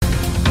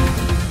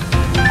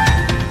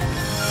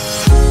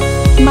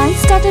My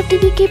startup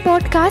TV के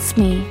podcast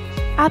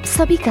में आप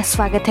सभी का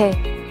स्वागत है।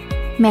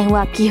 मैं हूँ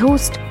आपकी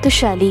होस्ट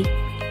तुशाली।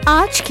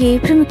 आज के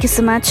प्रमुख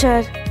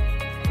समाचार।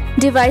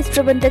 डिवाइस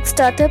प्रबंधक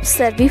स्टार्टअप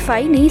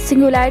सर्विफाई ने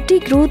सिंगुलैरिटी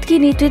ग्रोथ के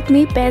नेतृत्व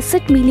में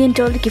 $65 मिलियन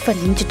की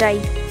फंडिंग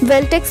जुटाई।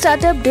 वेलटेक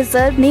स्टार्टअप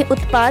डिजर्व ने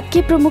उत्पाद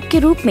के प्रमुख के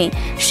रूप में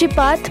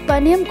श्रीपाद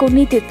पनयम को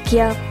नेतृत्व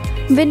किया।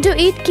 विंडो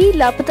 8 की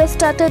लापता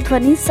स्टार्टअप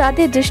ध्वनि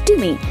सादे दृष्टि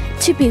में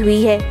छिपी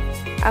हुई है।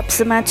 अब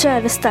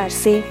समाचार विस्तार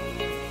से।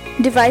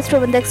 डिवाइस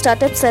प्रबंधक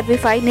स्टार्टअप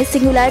सर्विफाई ने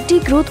सिंगुलैरिटी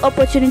ग्रोथ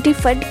अपॉर्चुनिटी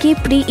फंड के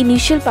pre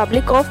initial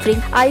public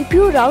offering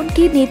IPO round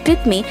के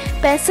नेतृत्व में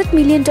 $65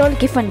 मिलियन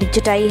की फंडिंग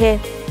जुटाई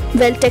है।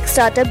 वेलटेक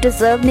स्टार्टअप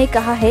डिजर्व ने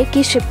कहा है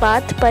कि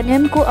श्रीपाद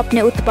पनयम को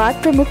अपने उत्पाद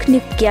प्रमुख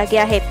नियुक्त किया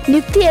गया है।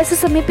 नियुक्ति ऐसे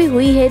समय पे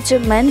हुई है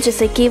जब मन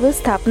जिसे केवल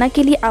स्थापना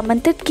के लिए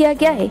आमंत्रित किया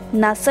गया है,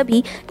 न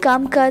सभी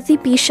कामकाजी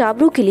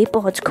पेशेवरों के लिए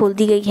पहुंच खोल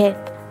दी गई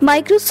है।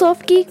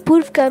 माइक्रोसॉफ्ट के एक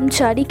पूर्व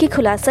कर्मचारी के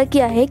खुलासा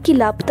किया है कि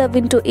लापता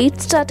विंडो 8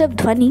 स्टार्टअप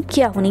ध्वनि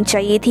क्या होनी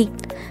चाहिए थी।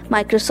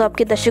 माइक्रोसॉफ्ट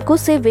के दशकों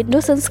से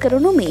विंडो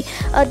संस्करणों में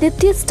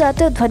अद्वितीय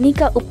स्टार्टअप ध्वनि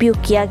का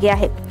उपयोग किया गया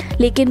है,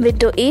 लेकिन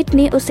विंडो 8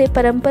 ने उसे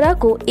परंपरा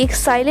को एक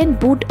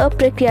साइलेंट बूट अप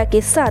प्रक्रिया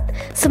के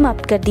साथ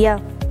समाप्त कर दिया।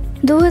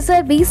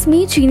 2020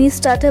 में चीनी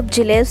स्टार्टअप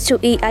जिलेस, जो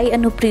AI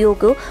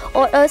अनुप्रयोगों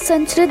और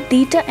असंरचित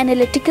डेटा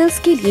एनालिटिक्स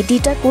के लिए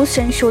डेटा को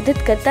संशोधित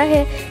करता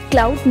है,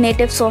 क्लाउड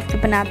नेटिव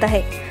सॉफ्टवेयर बनाता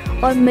है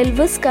और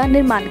मिलवस का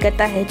निर्माण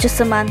करता है, जो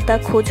समानता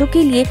खोजों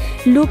के लिए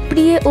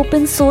लोकप्रिय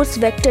ओपन सोर्स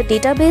वेक्टर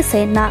डेटाबेस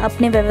है, ना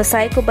अपने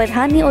व्यवसाय को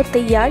बढ़ाने और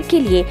तैयार के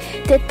लिए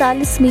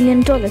 $43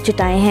 मिलियन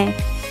जुटाए हैं।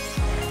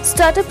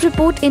 स्टार्टअप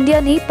रिपोर्ट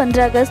इंडिया ने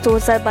 15 अगस्त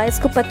 2022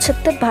 को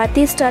 75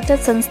 भारतीय स्टार्टअप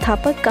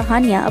संस्थापक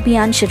कहानियां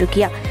अभियान शुरू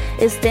किया।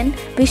 इस दिन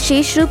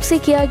विशेष रूप से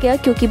किया गया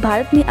क्योंकि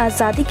भारत में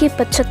आज़ादी के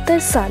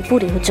 75 साल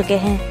पूरे हो चुके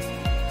हैं।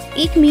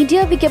 एक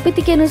मीडिया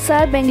विज्ञप्ति के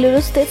अनुसार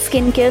बेंगलुरु स्थित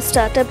स्किन केयर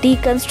स्टार्टअप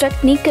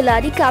डीकंस्ट्रक्ट ने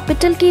कलारी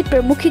कैपिटल के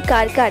प्रमुख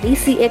कार्यकारी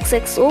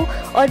CXXO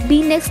और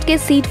B-Next के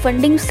सीड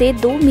फंडिंग से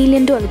 $2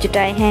 मिलियन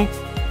जुटाए हैं।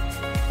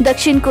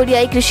 दक्षिण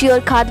कोरियाई कृषि और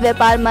खाद्य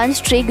व्यापार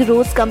मंच ट्रेग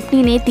रोज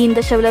कंपनी ने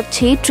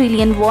 3.6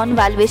 ट्रिलियन वॉन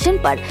वैल्यूएशन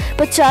पर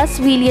 $50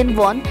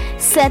 मिलियन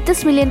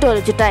 $37 मिलियन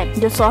जुटाए,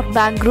 जो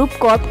सॉफ्टबैंक ग्रुप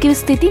कॉर्प की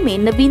स्थिति में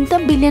नवीनतम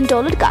 $1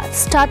 बिलियन का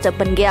स्टार्टअप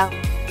बन गया।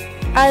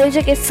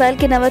 आयोजक इस साल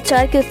के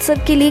नवाचार के उत्सव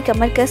के लिए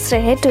कमर कस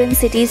रहे ट्विन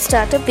सिटी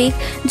स्टार्टअप वीक,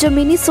 जो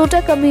मिनीसोटा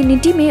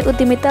कम्युनिटी में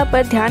उद्यमिता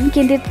पर ध्यान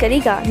केंद्रित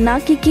करेगा, न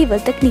कि केवल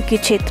तकनीकी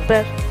क्षेत्र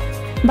पर।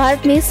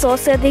 भारत में 100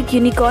 से अधिक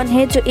यूनिकॉर्न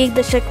है, जो एक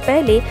दशक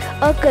पहले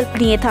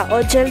अकल्पनीय था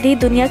और जल्द ही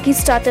दुनिया की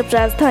स्टार्टअप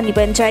राजधानी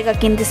बन जाएगा।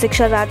 केंद्रीय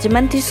शिक्षा राज्य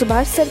मंत्री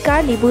सुभाष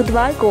सरकार ने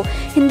बुधवार को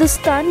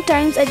हिंदुस्तान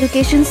टाइम्स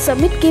एजुकेशन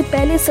समिट के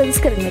पहले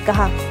संस्करण में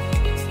कहा।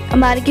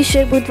 अमेरिकी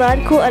शेयर बुधवार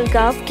को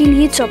अलगाव के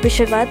लिए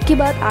चौपेशवाद के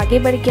बाद आगे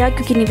बढ़ गया,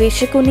 क्योंकि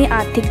निवेशकों ने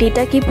आर्थिक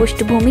डेटा की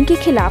पृष्ठभूमि के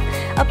खिलाफ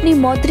अपनी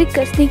मौद्रिक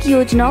कसने की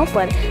योजनाओं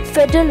पर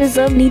फेडरल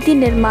रिजर्व नीति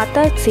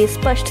निर्माता से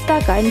स्पष्टता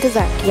का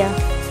इंतजार किया।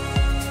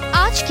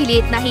 आज के लिए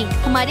इतना ही।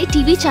 हमारे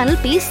टीवी चैनल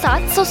पे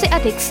 700 से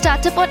अधिक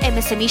स्टार्टअप और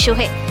MSME शो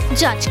है।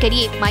 जांच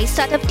करिए। माई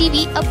स्टार्टअप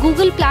टीवी अब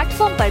गूगल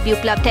प्लेटफॉर्म पर भी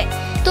उपलब्ध है,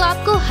 तो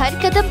आपको हर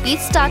कदम पे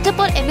स्टार्टअप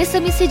और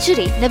MSME से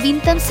जुड़े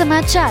नवीनतम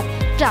समाचार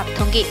प्राप्त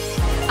होंगे।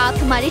 आप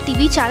हमारे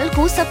टीवी चैनल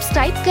को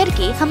सब्सक्राइब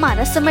करके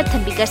हमारा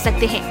समर्थन भी कर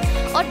सकते हैं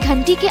और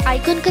घंटी के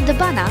आइकन को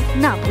दबाना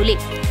ना भूलें।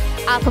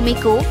 आप हमें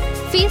को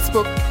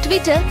फेसबुक,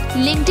 ट्विटर,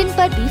 लिंक्डइन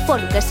पर भी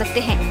फॉलो कर सकते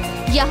हैं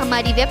या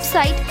हमारी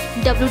वेबसाइट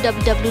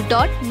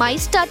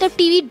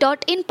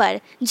www.mystartuptv.in पर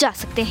जा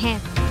सकते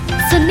हैं।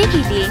 सुनने के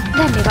लिए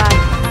धन्यवाद।